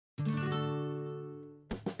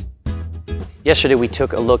Yesterday we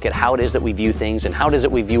took a look at how it is that we view things and how it is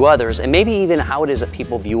that we view others, and maybe even how it is that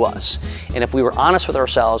people view us. And if we were honest with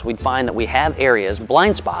ourselves, we'd find that we have areas,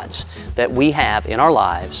 blind spots, that we have in our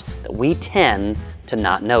lives that we tend to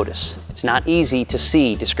not notice. It's not easy to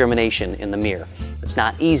see discrimination in the mirror. It's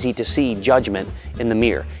not easy to see judgment in the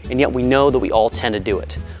mirror, and yet we know that we all tend to do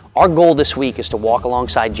it. Our goal this week is to walk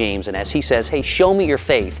alongside James, and as he says, hey, show me your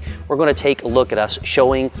faith, we're going to take a look at us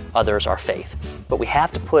showing others our faith. But we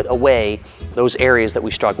have to put away those areas that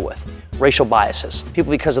we struggle with. Racial biases,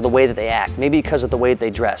 people because of the way that they act, maybe because of the way that they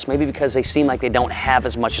dress, maybe because they seem like they don't have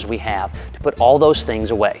as much as we have, to put all those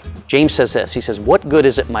things away. James says this, he says, what good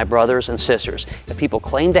is it, my brothers and sisters, if people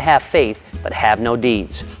claim to have faith but have no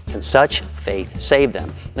deeds? Can such faith save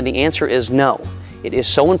them? And the answer is no. It is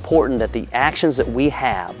so important that the actions that we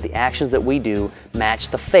have, the actions that we do, match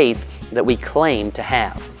the faith that we claim to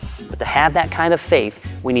have. But to have that kind of faith,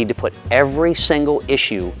 we need to put every single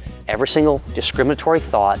issue, every single discriminatory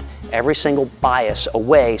thought, every single bias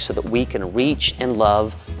away so that we can reach and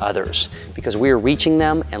love others. Because we are reaching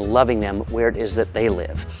them and loving them where it is that they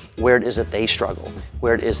live, where it is that they struggle,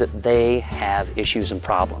 where it is that they have issues and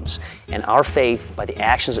problems. And our faith, by the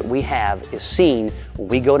actions that we have, is seen when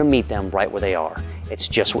we go to meet them right where they are. It's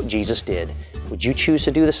just what Jesus did. Would you choose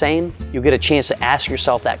to do the same? You'll get a chance to ask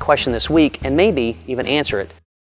yourself that question this week and maybe even answer it